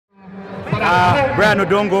Brian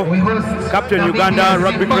Odongo, Captain Uganda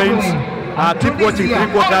Rugby Cranes. Keep watching 3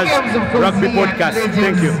 Quarters Rugby Podcast.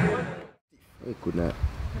 Thank you.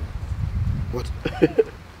 What?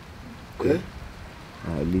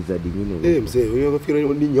 Lizard ingine. Mzee, wewe unafikiri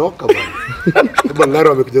ni nyoka bwana. Baba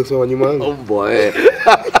ngaro amekuja kusoma nyuma yangu. Oh boy.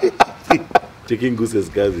 Taking Goose's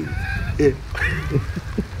cousin.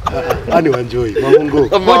 Ani wanjoi, mamungo.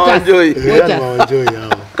 Wanjoi. Wanjoi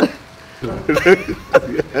hao.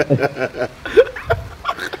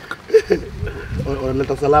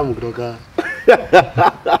 Wanaleta salamu kutoka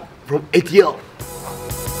from ATL.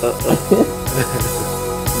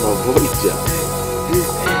 Mavoja.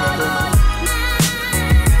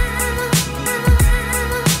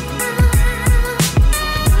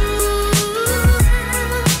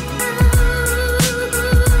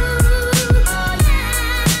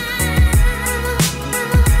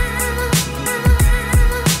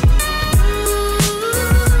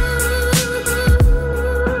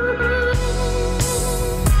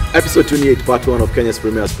 Episode 28, part 1 of Kenya's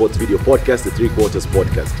premier sports video podcast, the 3 Quarters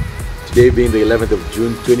Podcast. Today being the 11th of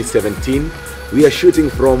June 2017, we are shooting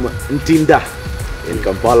from Ntinda in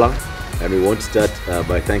Kampala, and we want to start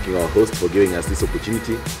by thanking our host for giving us this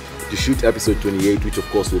opportunity to shoot episode 28, which of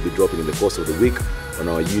course will be dropping in the course of the week on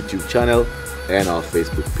our YouTube channel and our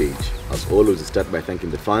Facebook page. As always, we start by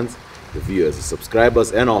thanking the fans, the viewers, the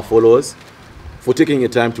subscribers, and our followers for taking your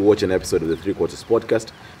time to watch an episode of the 3 Quarters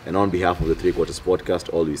Podcast. And on behalf of the 3 Quarters Podcast,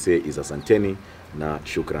 all we say is asanteni na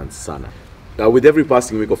shukran sana. With every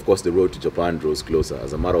passing week, of course, the road to Japan draws closer.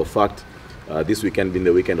 As a matter of fact, this weekend being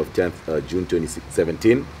the weekend of 10th June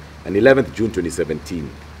 2017 and 11th June 2017,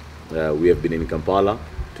 we have been in Kampala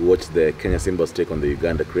to watch the Kenya Simbas take on the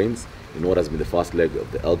Uganda Cranes in what has been the first leg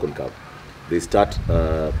of the Elgon Cup. They start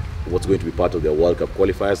what's going to be part of their World Cup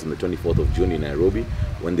qualifiers on the 24th of June in Nairobi,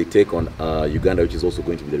 when they take on Uganda, which is also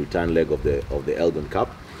going to be the return leg of the Elgon Cup.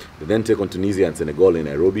 They then take on Tunisia and Senegal in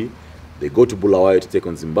Nairobi. They go to Bulawayo to take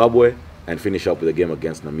on Zimbabwe and finish up with a game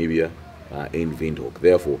against Namibia in Windhoek.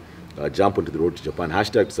 Therefore, jump onto the road to Japan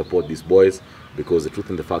hashtag to support these boys, because the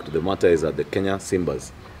truth and the fact of the matter is that the Kenya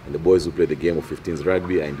Simbas and the boys who play the game of 15s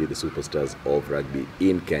rugby are indeed the superstars of rugby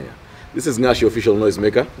in Kenya. This is Ngash, your official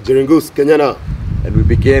noisemaker. Jeringus, Kenyana. And we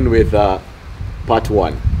begin with part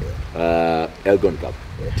 1, Elgon Cup,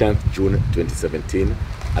 10th June 2017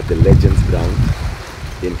 at the Legends Ground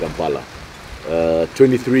in Kampala.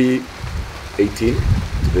 23-18 to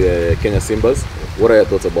the Kenya Simbas. What are your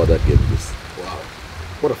thoughts about that game, Bruce? Wow.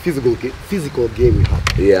 What a physical game we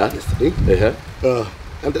had yesterday.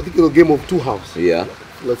 And I think it was a game of 2 halves. Yeah.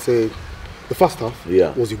 Let's say the first half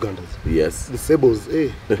was Uganda's. Yes. The Sables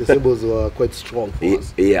were quite strong for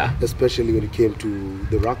us. Yeah. Especially when it came to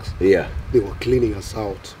the rucks. Yeah. They were cleaning us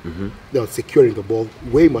out. They were securing the ball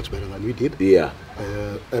way much better than we did. Yeah.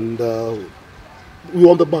 And we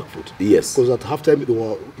were on the back foot. Yes. Because at halftime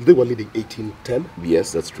they were leading 18-10.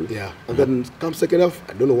 Yes, that's true. Yeah. And then come second half,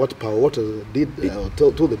 I don't know what Power Water did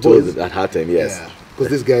told the boys. At halftime, yes. Yeah.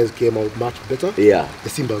 Because these guys came out much better. Yeah. The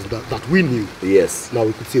Simbas that we knew. Yes. Now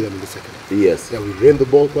we could see them in the second half. Yes. Yeah, we ran the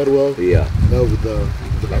ball quite well. Yeah. Now with the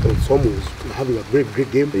Somu was having a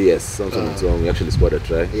great game. Yes, Samson we actually scored a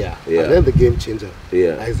try. Yeah. And then the game changer.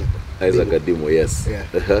 Yeah. Isaac Adimo, yes. Yeah.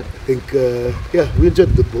 I think we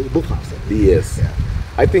enjoyed both halves. Yes. Yeah.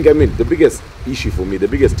 I mean, the biggest issue for me, the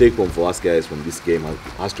biggest take home for us guys from this game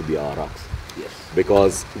has to be our rucks. Yes.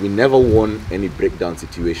 Because we never won any breakdown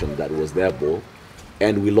situation that was their ball,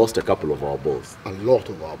 and we lost a couple of our balls. A lot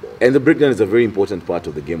of our balls. And the breakdown is a very important part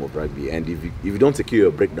of the game of rugby. And if you don't secure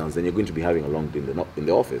your breakdowns, then you're going to be having a long day in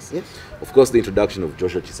the office. Yes. Of course, the introduction of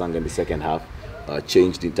Joshua Chisanga in the second half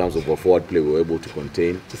changed in terms of our forward play. We were able to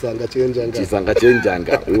contain Chisanga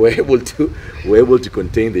Chenjanga. We were able to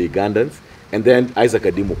contain the Ugandans. And then Isaac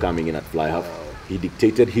Adimo coming in at fly half. Wow. He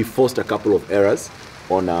dictated. He forced a couple of errors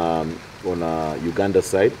on Uganda's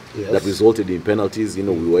side that resulted in penalties. We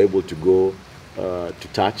were able to go to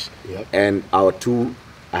touch. Yep. And I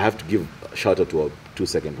have to give a shout out to our 2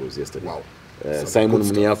 second rows yesterday. Wow. Simon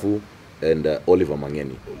Muniafu and Oliver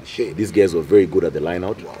Mangeni. These guys were very good at the line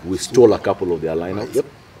out. Wow. We stole a couple of their line outs. Yep.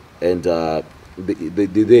 And they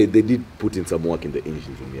did put in some work in the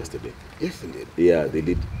engine room yesterday. Yes, indeed. Yeah, they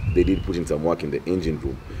did put in some work in the engine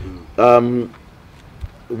room.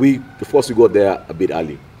 We got there a bit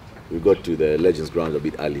early. We got to the Legends ground a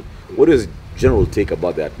bit early. What is general take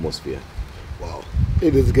about the atmosphere? Wow.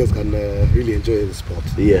 These guys can really enjoy the sport.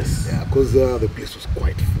 Yes. Yeah, because the place was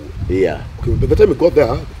quite full. Yeah. Okay, by the time we got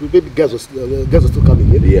there, the guys were still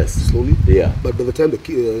coming in. Yes. Slowly. Yeah. But by the time the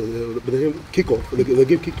game kicked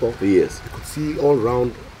off, yes, you could see all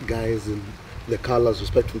round guys in the colors,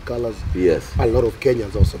 respectful colors. Yes. A lot of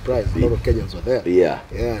Kenyans, I was surprised. A lot of Kenyans were there. Yeah.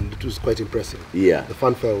 Yeah, and it was quite impressive. Yeah. The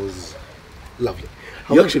fanfare was lovely.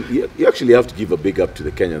 You actually have to give a big up to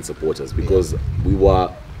the Kenyan supporters because we were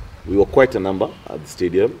quite a number at the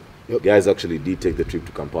stadium. Yep. Guys actually did take the trip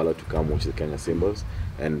to Kampala to come watch the Kenya Simbas,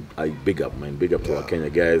 and I big up to our Kenya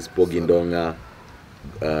guys, Pogindonga,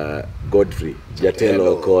 Godfrey,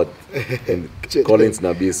 Jatelo Okot, and Collins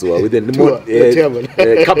Nabiswa with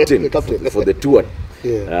the captain for the tour.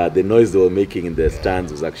 Yeah. The noise they were making in the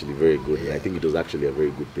stands was actually very good, and I think it was actually a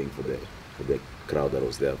very good thing for the crowd that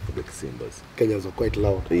was there for the Simbas. Kenyans were quite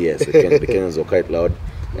loud. Yes, the Kenyans were quite loud,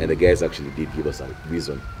 and the guys actually did give us a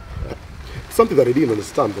reason. Something that I didn't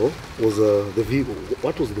understand though was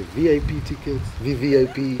what was the VIP tickets,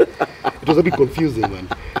 VVIP? It was a bit confusing, man.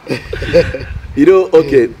 You know,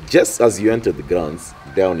 okay, just as you entered the grounds,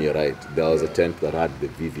 down your right, there was a tent that had the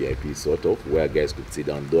VVIP sort of, where guys could sit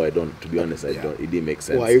down. Though to be honest, it didn't make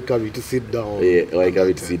sense. Why are you coming to sit down? Yeah, why are you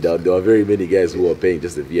coming to sit down? There were very many guys who were paying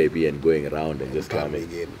just the VIP and going around and just coming.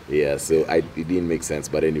 Yeah, so it didn't make sense.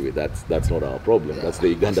 But anyway, that's not our problem. That's the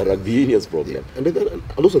Uganda Rugby Union's problem. Yeah. And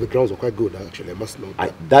also the grounds were quite good, actually. I must note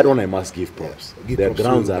that one I must give props. Yeah, their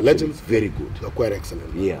grounds are legends, very good. They're quite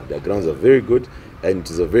excellent. Yeah, their grounds are very good, and it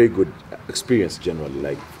is a very good experience generally.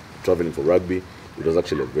 Like traveling for rugby, it was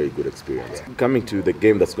actually a very good experience. Yeah. Coming to the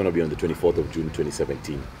game that's going to be on the 24th of June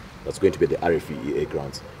 2017, that's going to be at the RFEEA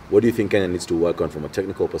grounds. What do you think Kenya needs to work on from a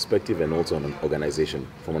technical perspective and also on an organization,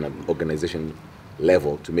 from an organization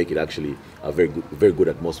level, to make it actually a very good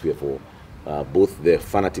atmosphere for both the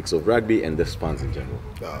fanatics of rugby and the fans in general?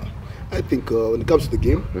 I think when it comes to the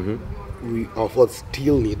game, our forwards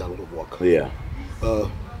still need a lot of work. Yeah.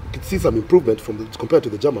 You can see some improvement compared to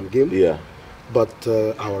the German game. Yeah. But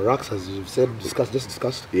our racks, as you've said,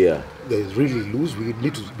 discussed. Yeah. They're really loose. We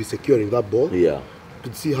need to be securing that ball. Yeah. You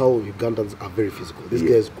can see how Ugandans are very physical. These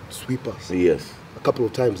guys could sweep us. Yes. A couple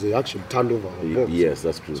of times they actually turned over our balls. Yes,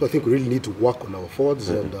 that's true. So I think we really need to work on our forwards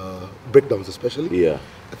and breakdowns especially. Yeah.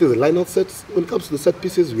 I think the line-out sets, when it comes to the set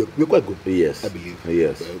pieces, we're quite good. Yes. I believe.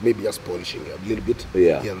 Yes. Maybe just polishing a little bit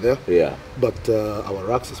here and there. Yeah. But our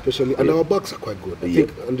racks especially, and our backs are quite good. I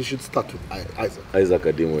think, and they should start with Isaac. Isaac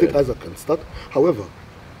Adimo. I think Isaac can start. However,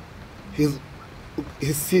 he's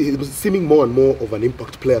seeming more and more of an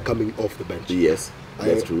impact player coming off the bench. Yes,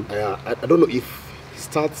 that's true. I don't know if he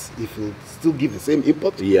starts, if he'll still give the same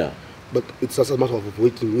impact. Yeah. But it's just a matter of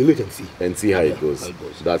waiting. We'll wait and see. And see how it goes.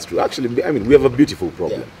 That's true. Actually, I mean, we have a beautiful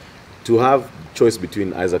problem. To have choice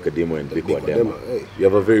between Isaac Ademo and Biko Adema, you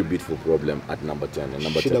have a very beautiful problem at number 10. And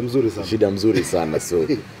number Shida Mzuri Sana. So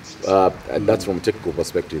that's from a technical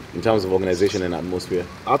perspective. In terms of organization and atmosphere?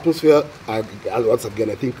 Atmosphere, once again,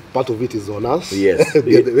 I think part of it is on us. Yes.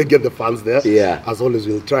 we get the fans there. Yeah. As always,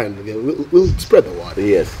 we'll try and we'll spread the word.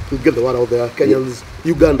 Yes. We'll get the word out there. Kenyans,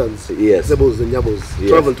 Ugandans, Sebos and Yabos,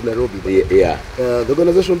 travel to Nairobi. Yeah. The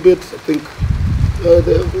organization bit, I think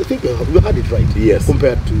we had it right. Yes.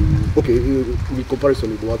 Compared to, in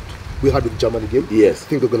comparison with what we had with Germany game. Yes. I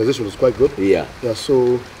think the organization was quite good. Yeah. Yeah,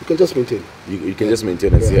 so you can just maintain. You can just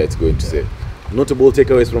maintain and see how it's going to say. Notable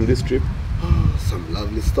takeaways from this trip? Some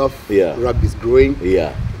lovely stuff. Yeah. Rugby's growing.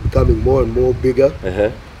 Yeah. Becoming more and more bigger.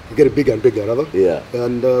 Getting bigger and bigger, rather. Yeah.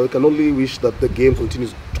 And we can only wish that the game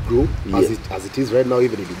continues to grow as it is right now,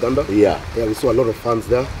 even in Uganda. Yeah. Yeah, we saw a lot of fans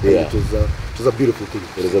there. Yeah. It was a beautiful thing.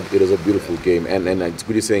 It was a beautiful game, and it's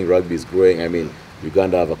good you're saying rugby is growing. I mean,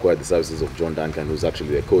 Uganda have acquired the services of John Duncan, who's actually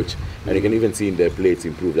their coach, and you can even see in their play it's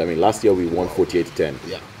improved. I mean, last year we won 48-10.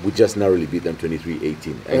 Yeah. We just narrowly beat them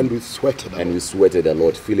 23-18. And we sweated a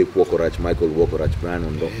lot. Philip Wokorach, Michael Wokorach, Brian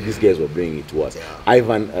Ondo, these guys were bringing it to us. Yeah.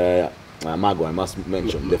 Ivan Mago, I must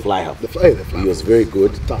mention, the fly half. He was very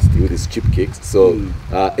good with his chip kicks. So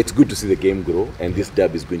it's good to see the game grow, and this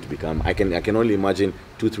derby is going to become. I can only imagine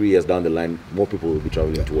 2-3 years down the line, more people will be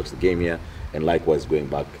traveling to watch the game here, and likewise going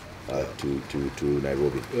back to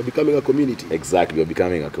Nairobi. We're becoming a community. Exactly, we're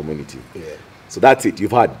becoming a community. Yeah. So that's it.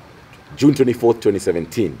 You've had June 24th,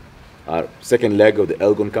 2017, second leg of the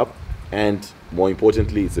Elgon Cup, and more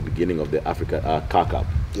importantly, it's the beginning of the Africa Car Cup.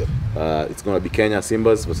 Yep. It's going to be Kenya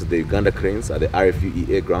Simbas versus the Uganda Cranes at the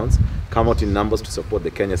RFEEA grounds. Come out in numbers to support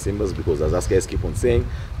the Kenya Simbas, because as us guys keep on saying,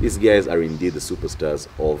 these guys are indeed the superstars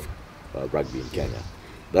of rugby in Kenya.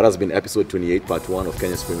 That has been episode 28, part 1 of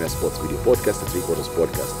Kenya's Premier Sports Video Podcast, the 3 Quarters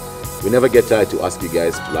Podcast. We never get tired to ask you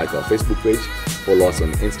guys to like our Facebook page, follow us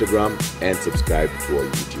on Instagram, and subscribe to our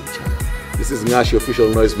YouTube channel. This is Ngash, your official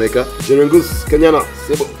noisemaker. Jerengus, Kenyana,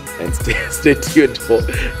 Sebo. And stay tuned for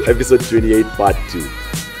episode 28, part 2.